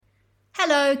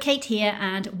Hello, Cate here,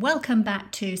 and welcome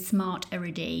back to Smart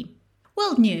Erudit.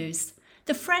 World news.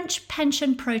 The French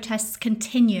pension protests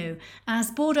continue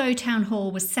as Bordeaux Town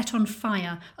Hall was set on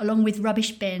fire along with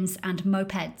rubbish bins and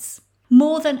mopeds.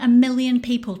 More than 1 million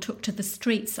people took to the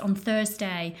streets on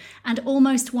Thursday, and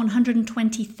almost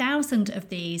 120,000 of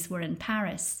these were in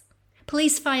Paris.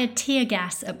 Police fired tear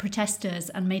gas at protesters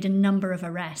and made a number of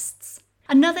arrests.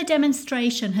 Another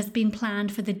demonstration has been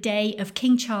planned for the day of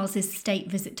King Charles's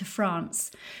state visit to France,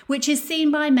 which is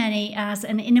seen by many as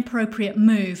an inappropriate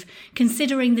move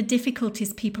considering the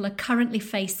difficulties people are currently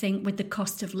facing with the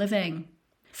cost of living.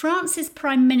 France's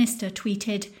Prime Minister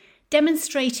tweeted,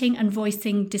 "Demonstrating and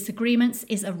voicing disagreements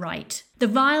is a right. The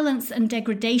violence and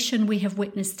degradation we have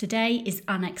witnessed today is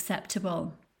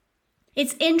unacceptable."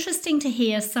 It's interesting to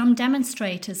hear some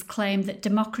demonstrators claim that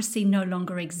democracy no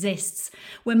longer exists,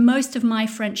 when most of my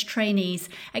French trainees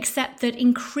accept that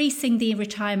increasing the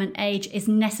retirement age is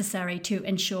necessary to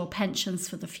ensure pensions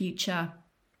for the future.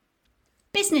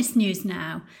 Business news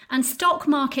now, and stock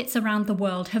markets around the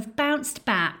world have bounced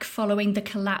back following the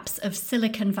collapse of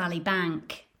Silicon Valley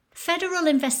Bank. Federal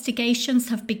investigations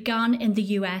have begun in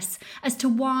the US as to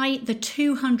why the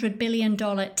 $200 billion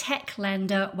tech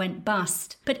lender went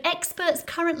bust, but experts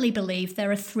currently believe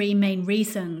there are 3 main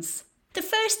reasons. The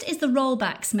first is the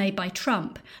rollbacks made by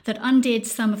Trump that undid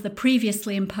some of the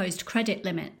previously imposed credit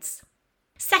limits.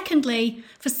 Secondly,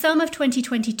 for some of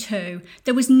 2022,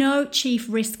 there was no chief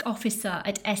risk officer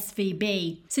at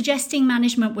SVB, suggesting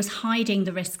management was hiding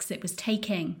the risks it was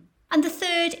taking. And the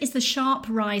third is the sharp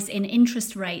rise in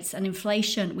interest rates and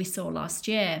inflation we saw last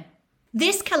year.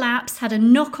 This collapse had a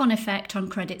knock-on effect on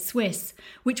Credit Suisse,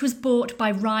 which was bought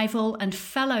by rival and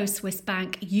fellow Swiss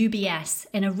bank UBS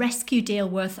in a rescue deal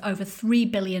worth over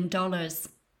 $3 billion.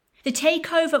 The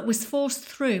takeover was forced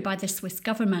through by the Swiss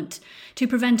government to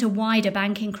prevent a wider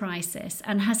banking crisis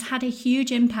and has had a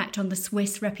huge impact on the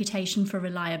Swiss reputation for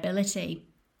reliability.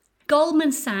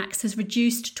 Goldman Sachs has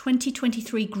reduced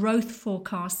 2023 growth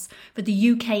forecasts for the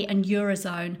UK and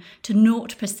Eurozone to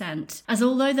 0%, as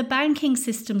although the banking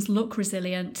systems look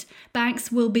resilient,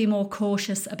 banks will be more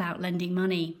cautious about lending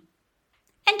money.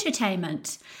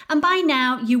 Entertainment. And by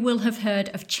now you will have heard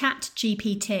of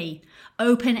ChatGPT,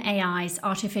 OpenAI's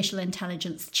artificial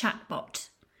intelligence chatbot.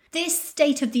 This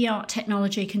state-of-the-art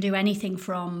technology can do anything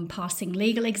from passing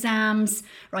legal exams,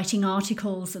 writing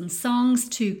articles and songs,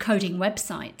 to coding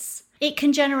websites. It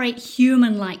can generate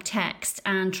human-like text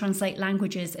and translate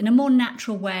languages in a more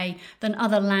natural way than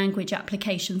other language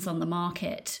applications on the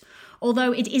market,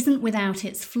 although it isn't without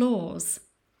its flaws.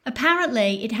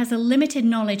 Apparently, it has a limited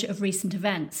knowledge of recent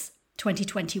events,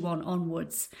 2021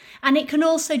 onwards, and it can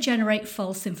also generate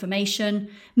false information,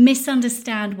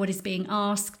 misunderstand what is being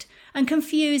asked, and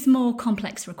confuse more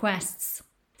complex requests.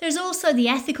 There's also the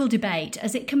ethical debate,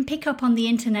 as it can pick up on the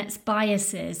internet's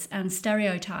biases and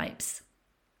stereotypes.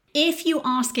 If you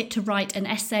ask it to write an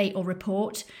essay or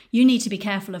report, you need to be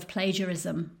careful of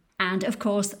plagiarism, and of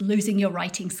course losing your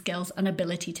writing skills and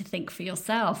ability to think for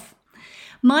yourself.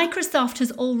 Microsoft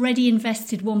has already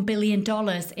invested $1 billion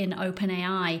in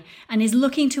OpenAI and is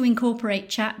looking to incorporate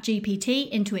ChatGPT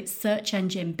into its search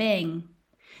engine Bing.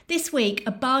 This week,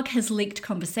 a bug has leaked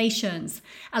conversations,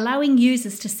 allowing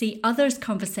users to see others'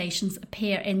 conversations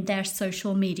appear in their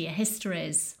social media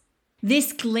histories.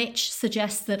 This glitch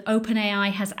suggests that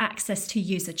OpenAI has access to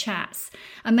user chats,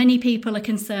 and many people are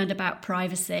concerned about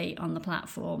privacy on the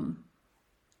platform.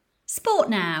 Sport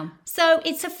now. So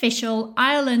it's official,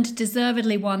 Ireland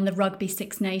deservedly won the Rugby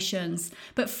Six Nations,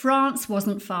 but France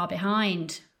wasn't far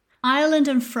behind. Ireland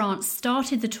and France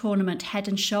started the tournament head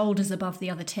and shoulders above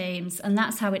the other teams, and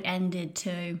that's how it ended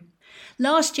too.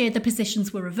 Last year the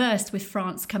positions were reversed, with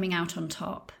France coming out on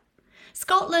top.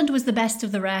 Scotland was the best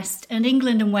of the rest, and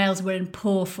England and Wales were in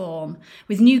poor form,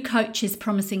 with new coaches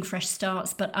promising fresh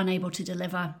starts but unable to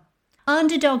deliver.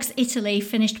 Underdogs Italy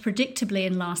finished predictably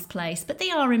in last place, but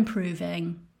they are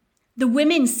improving. The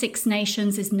Women's Six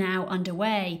Nations is now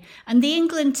underway, and the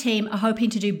England team are hoping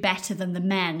to do better than the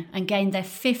men and gain their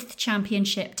 5th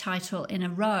championship title in a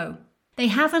row. They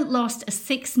haven't lost a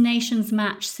Six Nations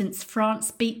match since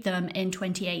France beat them in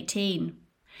 2018.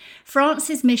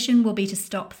 France's mission will be to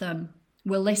stop them.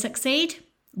 Will they succeed?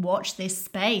 Watch this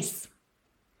space.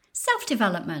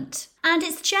 Self-development. And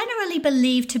it's generally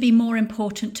believed to be more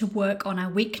important to work on our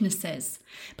weaknesses,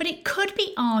 but it could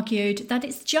be argued that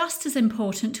it's just as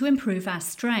important to improve our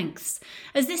strengths,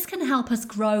 as this can help us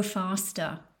grow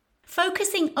faster.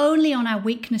 Focusing only on our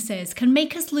weaknesses can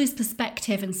make us lose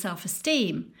perspective and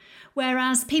self-esteem,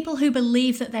 whereas people who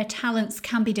believe that their talents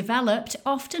can be developed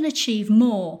often achieve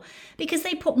more because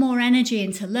they put more energy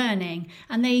into learning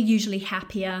and they're usually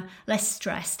happier, less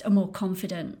stressed, and more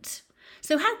confident.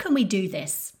 So how can we do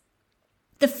this?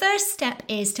 The first step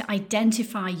is to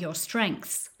identify your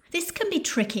strengths. This can be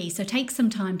tricky, so take some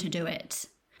time to do it.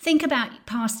 Think about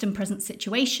past and present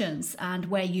situations and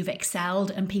where you've excelled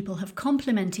and people have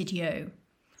complimented you.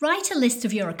 Write a list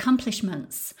of your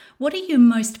accomplishments. What are you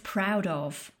most proud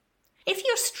of? If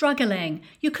you're struggling,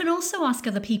 you can also ask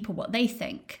other people what they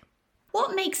think.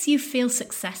 What makes you feel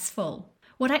successful?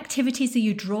 What activities are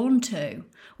you drawn to?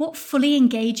 What fully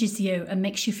engages you and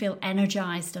makes you feel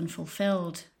energized and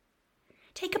fulfilled?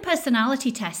 Take a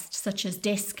personality test such as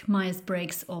DISC,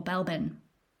 Myers-Briggs, or Belbin.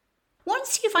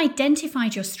 Once you've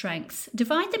identified your strengths,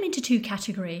 divide them into 2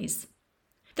 categories.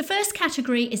 The first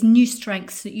category is new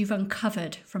strengths that you've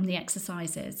uncovered from the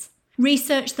exercises.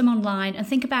 Research them online and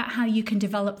think about how you can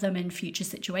develop them in future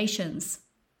situations.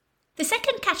 The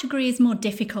second category is more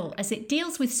difficult as it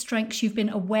deals with strengths you've been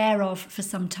aware of for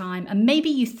some time and maybe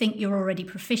you think you're already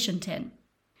proficient in.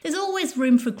 There's always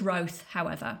room for growth,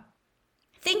 however.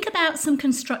 Think about some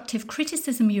constructive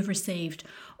criticism you've received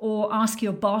or ask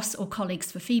your boss or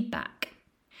colleagues for feedback.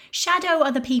 Shadow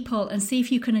other people and see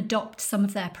if you can adopt some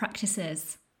of their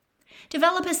practices.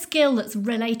 Develop a skill that's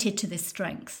related to this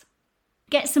strength.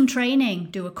 Get some training,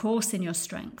 do a course in your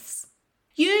strengths.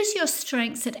 Use your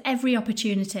strengths at every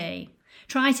opportunity.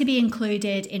 Try to be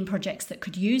included in projects that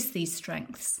could use these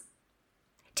strengths.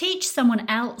 Teach someone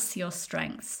else your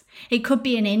strengths. It could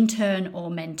be an intern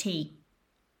or mentee.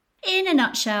 In a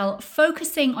nutshell,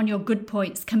 focusing on your good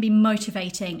points can be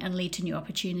motivating and lead to new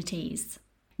opportunities.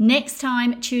 Next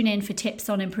time, tune in for tips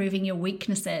on improving your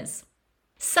weaknesses.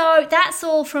 So that's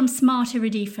all from Smart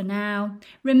Iridi for now.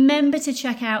 Remember to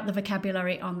check out the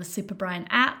vocabulary on the Super Brian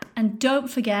app, and don't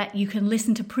forget you can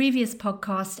listen to previous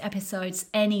podcast episodes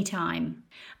anytime.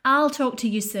 I'll talk to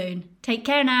you soon. Take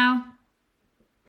care now.